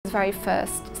very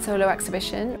first solo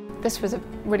exhibition. This was a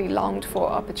really longed for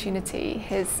opportunity,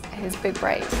 his big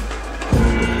break.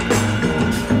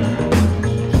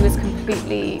 He was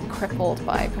completely crippled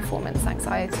by performance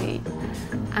anxiety,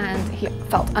 and he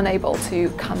felt unable to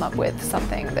come up with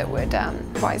something that would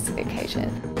rise to the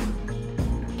occasion.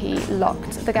 He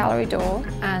locked the gallery door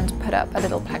and put up a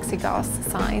little plexiglass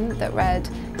sign that read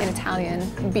in Italian,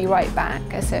 "Be right back,"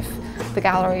 as if the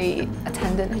gallery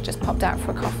attendant had just popped out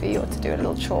for a coffee or to do a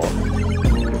little chore.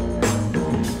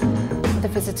 The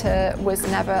visitor was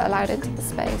never allowed into the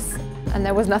space, and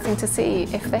there was nothing to see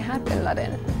if they had been let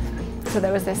in. So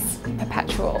there was this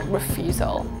perpetual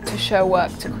refusal to show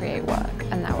work, to create work,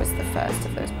 and that was the first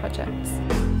of those projects.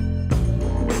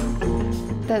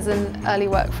 There's an early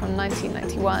work from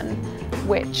 1991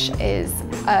 which is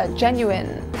a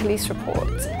genuine police report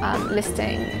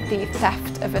listing the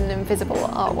theft of an invisible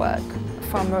artwork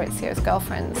from Maurizio's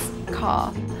girlfriend's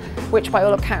car, which by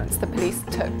all accounts the police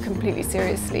took completely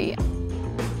seriously.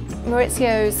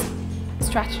 Maurizio's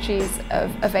strategies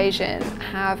of evasion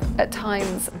have at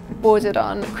times bordered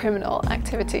on criminal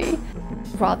activity.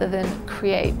 Rather than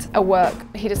create a work,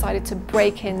 he decided to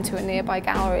break into a nearby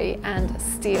gallery and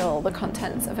steal the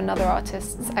contents of another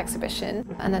artist's exhibition,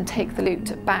 and then take the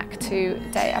loot back to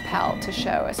De Appel to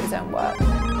show as his own work.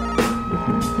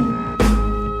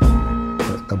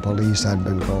 The police had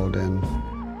been called in.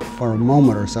 For a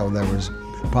moment or so there was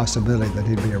a possibility that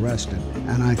he'd be arrested,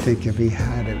 and I think if he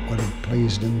had, it would have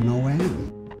pleased him no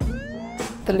end.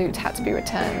 The loot had to be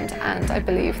returned, and I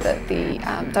believe that the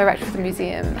director of the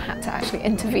museum had to actually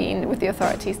intervene with the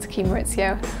authorities to keep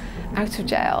Maurizio out of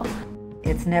jail.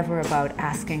 It's never about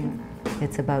asking,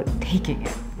 it's about taking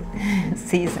it,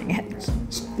 seizing it.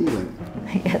 Stealing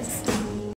it. Yes.